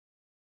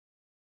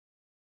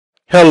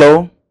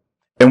Hello,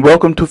 and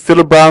welcome to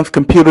Philip Brown's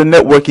Computer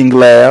Networking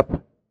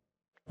Lab.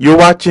 You're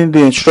watching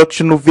the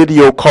instructional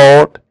video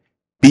called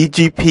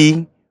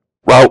BGP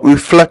Route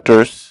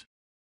Reflectors.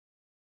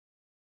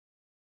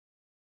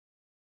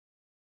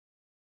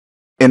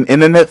 An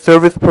internet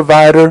service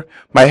provider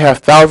might have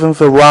thousands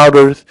of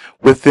routers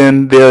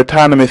within their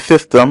autonomous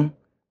system,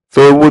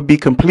 so it would be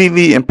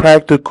completely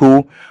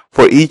impractical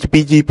for each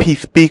BGP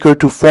speaker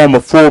to form a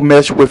full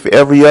mesh with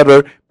every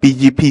other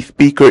BGP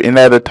speaker in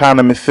that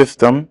autonomous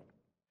system.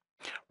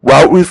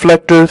 Route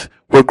reflectors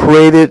were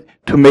created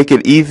to make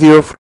it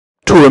easier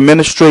to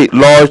administrate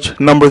large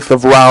numbers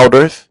of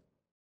routers.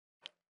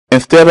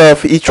 Instead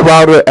of each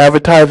router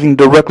advertising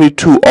directly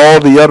to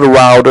all the other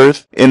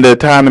routers in the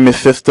autonomous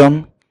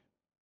system,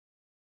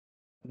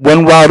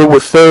 one router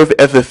would serve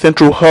as a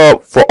central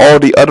hub for all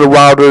the other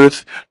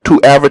routers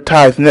to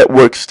advertise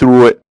networks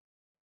through it.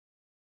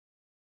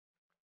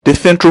 This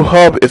central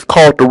hub is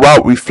called the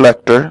route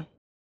reflector.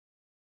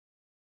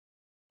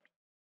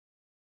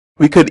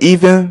 We could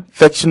even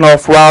section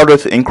off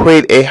routers and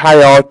create a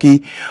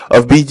hierarchy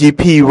of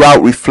BGP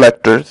route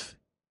reflectors.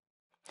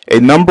 A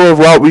number of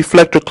route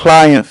reflector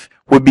clients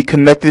would be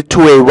connected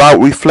to a route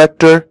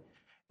reflector,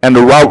 and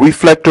the route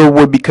reflector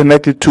would be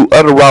connected to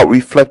other route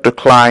reflector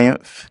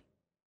clients.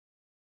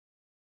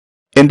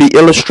 In the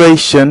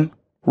illustration,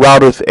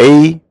 routers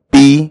A,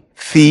 B,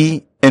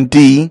 C, and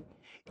D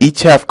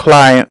each have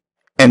clients,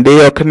 and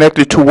they are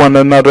connected to one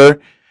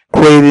another,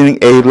 creating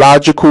a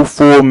logical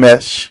full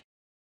mesh.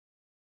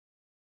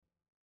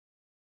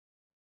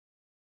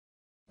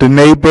 The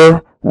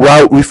neighbor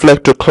route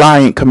reflector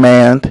client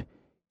command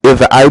is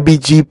an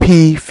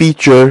IBGP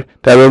feature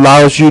that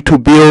allows you to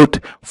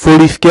build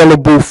fully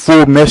scalable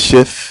full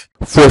meshes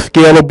for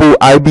scalable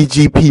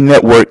IBGP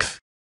networks.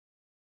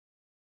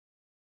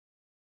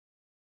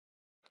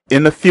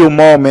 In a few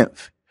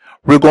moments,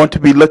 we're going to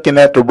be looking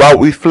at the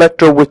route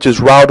reflector, which is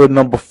router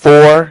number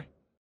 4,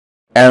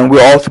 and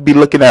we'll also be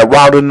looking at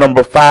router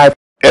number 5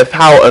 as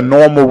how a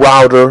normal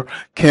router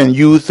can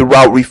use the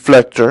route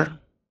reflector.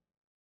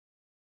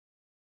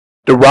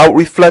 The route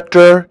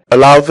reflector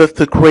allows us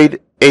to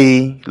create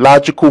a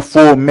logical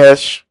full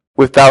mesh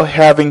without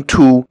having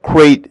to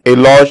create a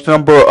large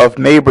number of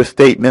neighbor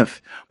statements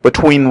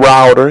between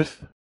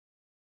routers.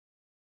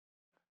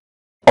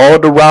 All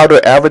the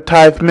router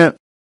advertisements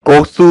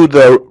go through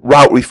the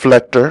route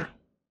reflector.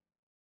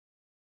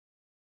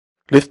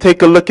 Let's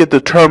take a look at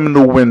the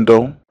terminal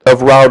window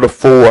of router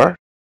 4.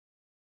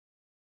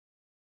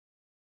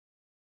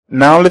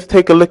 Now let's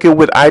take a look at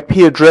what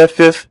IP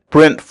addresses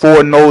Sprint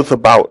 4 knows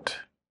about.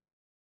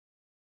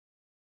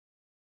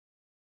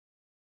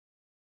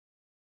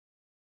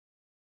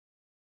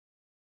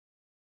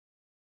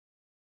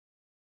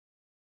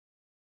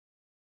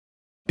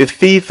 It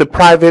sees the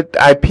private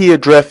IP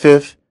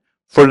addresses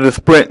for the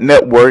Sprint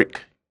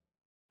network,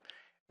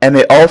 and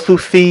it also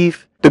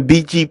sees the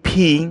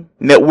BGP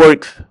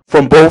networks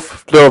from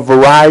both the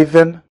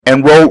Verizon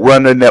and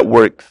Roadrunner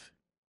networks.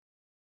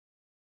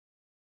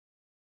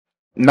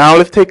 Now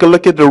let's take a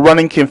look at the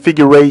running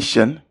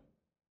configuration.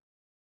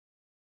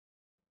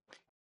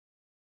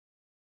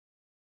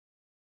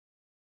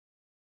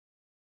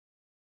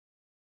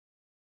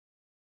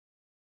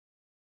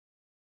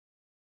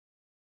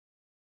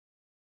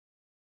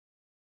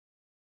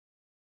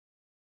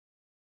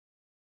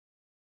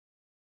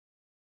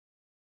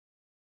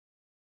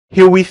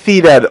 Here we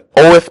see that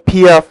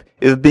OSPF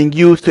is being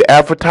used to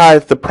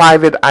advertise the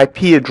private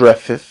IP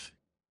addresses,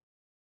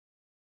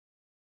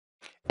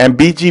 and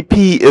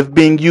BGP is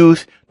being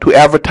used to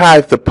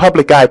advertise the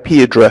public IP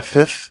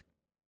addresses.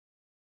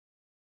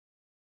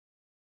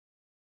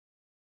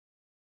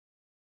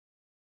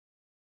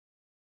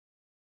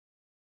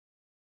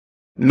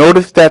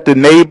 Notice that the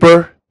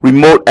neighbor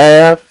remote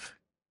AS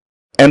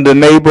and the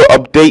neighbor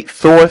update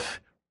source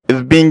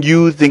is being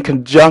used in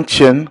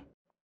conjunction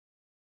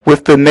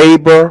with the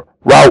neighbor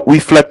route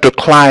reflector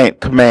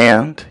client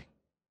command.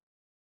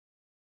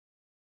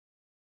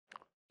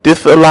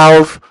 This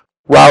allows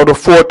router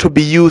 4 to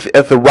be used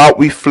as a route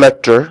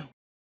reflector.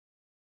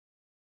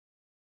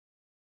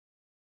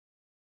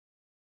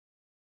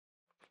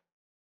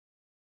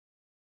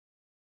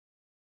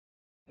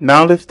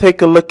 Now let's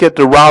take a look at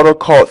the router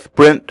called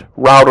Sprint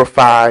Router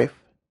 5.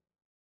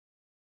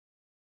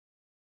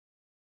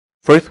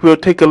 First, we'll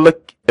take a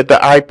look at the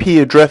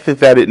IP addresses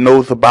that it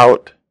knows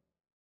about.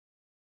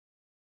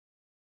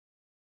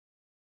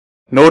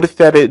 Notice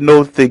that it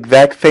knows the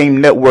exact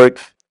same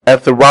networks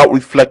as the route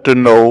reflector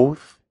knows.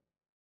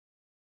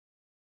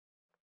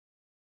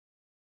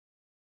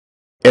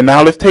 And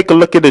now let's take a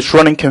look at its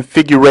running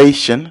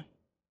configuration.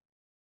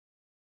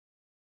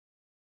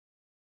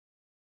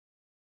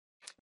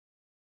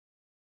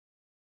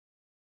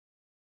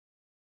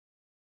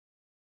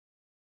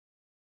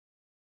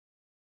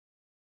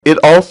 It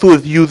also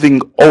is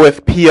using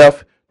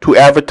OSPF to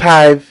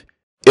advertise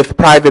its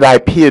private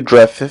IP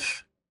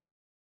addresses,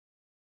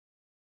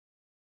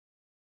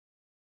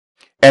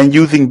 and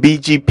using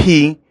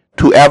BGP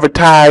to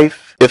advertise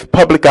its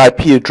public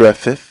IP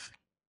addresses.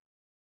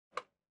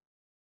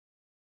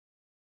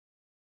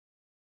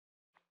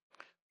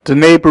 the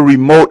neighbor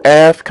remote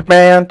as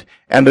command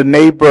and the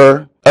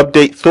neighbor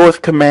update source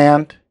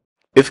command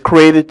is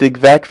created the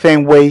exact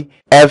same way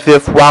as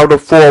if router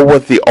 4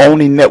 was the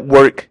only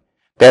network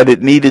that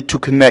it needed to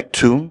connect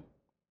to.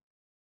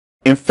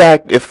 In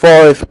fact, as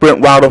far as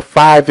Sprint Router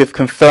 5 is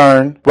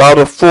concerned,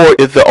 Router 4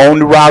 is the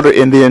only router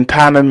in the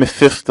autonomous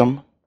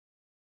system.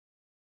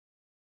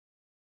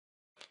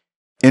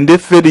 In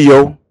this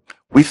video,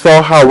 we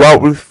saw how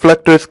route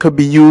reflectors could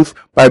be used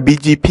by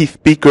BGP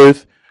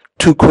speakers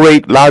to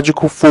create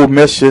logical full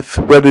meshes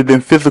rather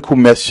than physical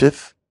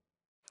meshes.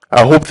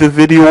 I hope this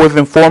video was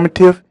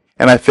informative,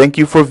 and I thank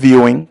you for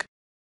viewing.